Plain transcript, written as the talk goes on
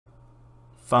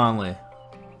Finally,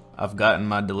 I've gotten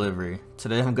my delivery.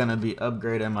 Today I'm gonna be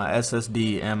upgrading my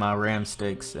SSD and my RAM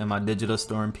sticks and my Digital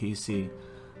Storm PC.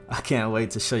 I can't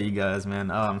wait to show you guys, man.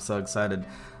 Oh, I'm so excited.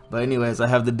 But anyways, I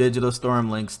have the Digital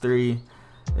Storm Lynx 3.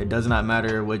 It does not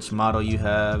matter which model you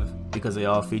have because they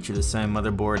all feature the same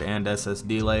motherboard and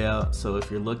SSD layout. So if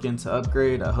you're looking to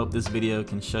upgrade, I hope this video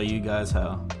can show you guys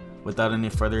how. Without any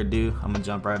further ado, I'm gonna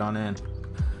jump right on in.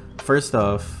 First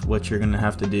off, what you're gonna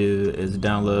have to do is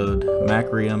download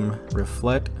Macrium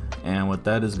Reflect, and what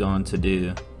that is going to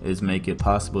do is make it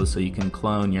possible so you can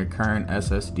clone your current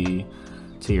SSD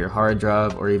to your hard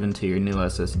drive or even to your new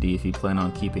SSD if you plan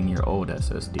on keeping your old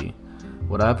SSD.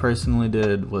 What I personally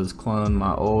did was clone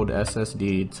my old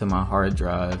SSD to my hard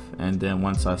drive, and then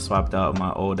once I swapped out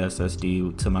my old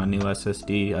SSD to my new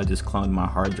SSD, I just cloned my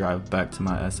hard drive back to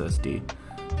my SSD,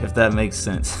 if that makes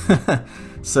sense.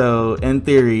 So in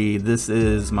theory, this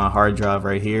is my hard drive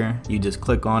right here. You just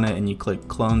click on it and you click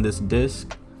clone this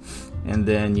disk, and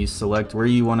then you select where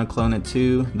you want to clone it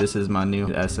to. This is my new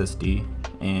SSD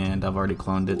and I've already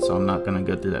cloned it, so I'm not going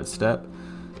to go through that step.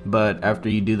 But after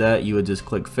you do that, you would just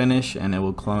click finish and it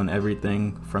will clone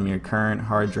everything from your current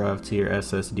hard drive to your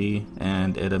SSD,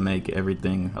 and it'll make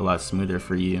everything a lot smoother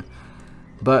for you.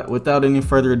 But without any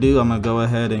further ado, I'm gonna go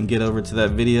ahead and get over to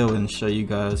that video and show you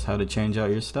guys how to change out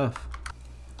your stuff.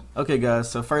 Okay guys,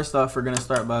 so first off, we're gonna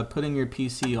start by putting your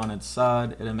PC on its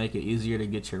side. It'll make it easier to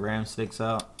get your RAM sticks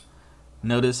out.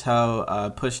 Notice how I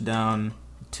pushed down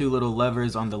two little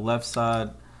levers on the left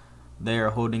side. They are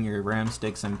holding your RAM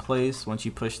sticks in place. Once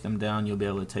you push them down, you'll be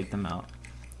able to take them out.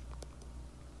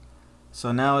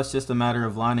 So now it's just a matter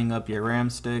of lining up your RAM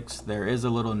sticks. There is a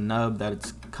little nub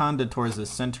that's kinda towards the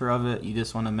center of it. You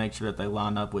just want to make sure that they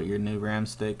line up with your new RAM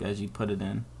stick as you put it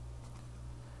in.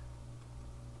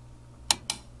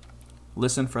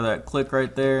 Listen for that click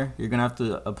right there. You're gonna have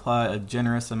to apply a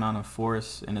generous amount of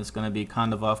force, and it's gonna be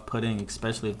kind of off-putting,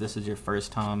 especially if this is your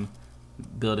first time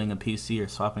building a PC or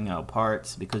swapping out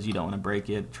parts, because you don't want to break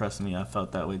it. Trust me, I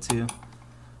felt that way too.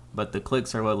 But the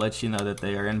clicks are what lets you know that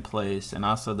they are in place, and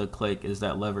also the click is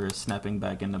that lever is snapping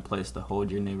back into place to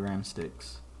hold your new RAM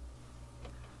sticks.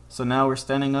 So now we're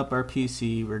standing up our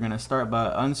PC. We're going to start by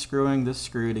unscrewing this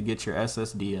screw to get your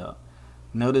SSD out.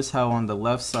 Notice how on the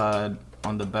left side,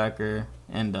 on the backer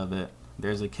end of it,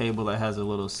 there's a cable that has a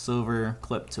little silver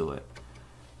clip to it.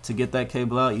 To get that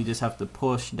cable out, you just have to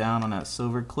push down on that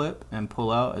silver clip and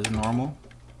pull out as normal.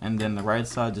 And then the right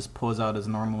side just pulls out as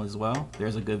normal as well.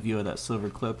 There's a good view of that silver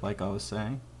clip, like I was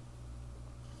saying.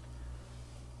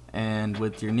 And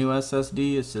with your new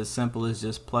SSD, it's as simple as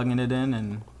just plugging it in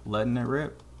and letting it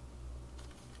rip.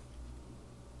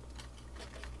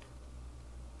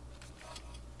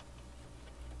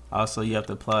 Also, you have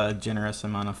to apply a generous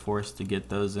amount of force to get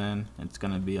those in. It's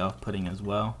going to be off-putting as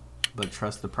well, but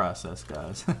trust the process,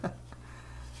 guys.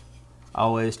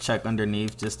 Always check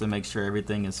underneath just to make sure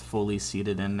everything is fully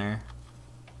seated in there.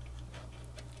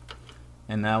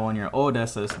 And now on your old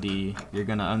SSD, you're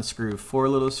going to unscrew 4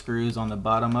 little screws on the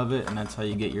bottom of it, and that's how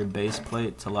you get your base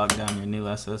plate to lock down your new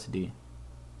SSD.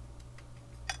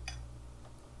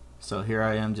 So here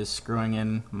I am just screwing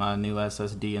in my new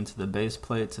SSD into the base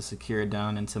plate to secure it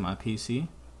down into my PC.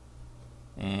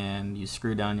 And you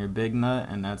screw down your big nut,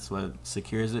 and that's what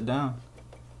secures it down.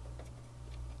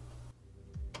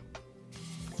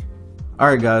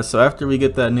 Alright guys, so after we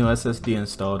get that new SSD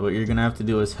installed, what you're going to have to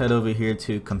do is head over here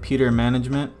to Computer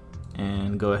Management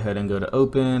and go ahead and go to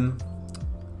Open.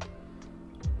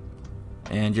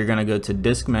 And you're going to go to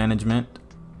Disk Management.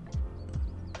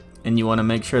 And you want to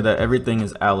make sure that everything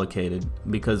is allocated,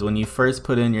 because when you first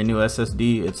put in your new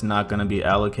SSD, it's not going to be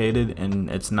allocated and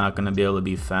it's not going to be able to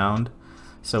be found.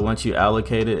 So once you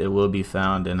allocate it, it will be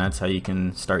found, and that's how you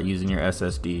can start using your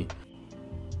SSD.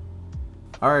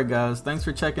 Alright guys, thanks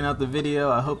for checking out the video.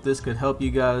 I hope this could help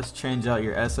you guys change out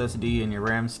your SSD and your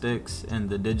RAM sticks in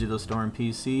the Digital Storm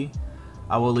PC.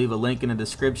 I will leave a link in the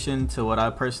description to what I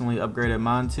personally upgraded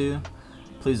mine to.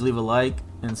 Please leave a like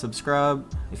and subscribe.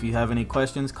 If you have any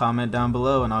questions, comment down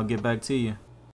below and I'll get back to you.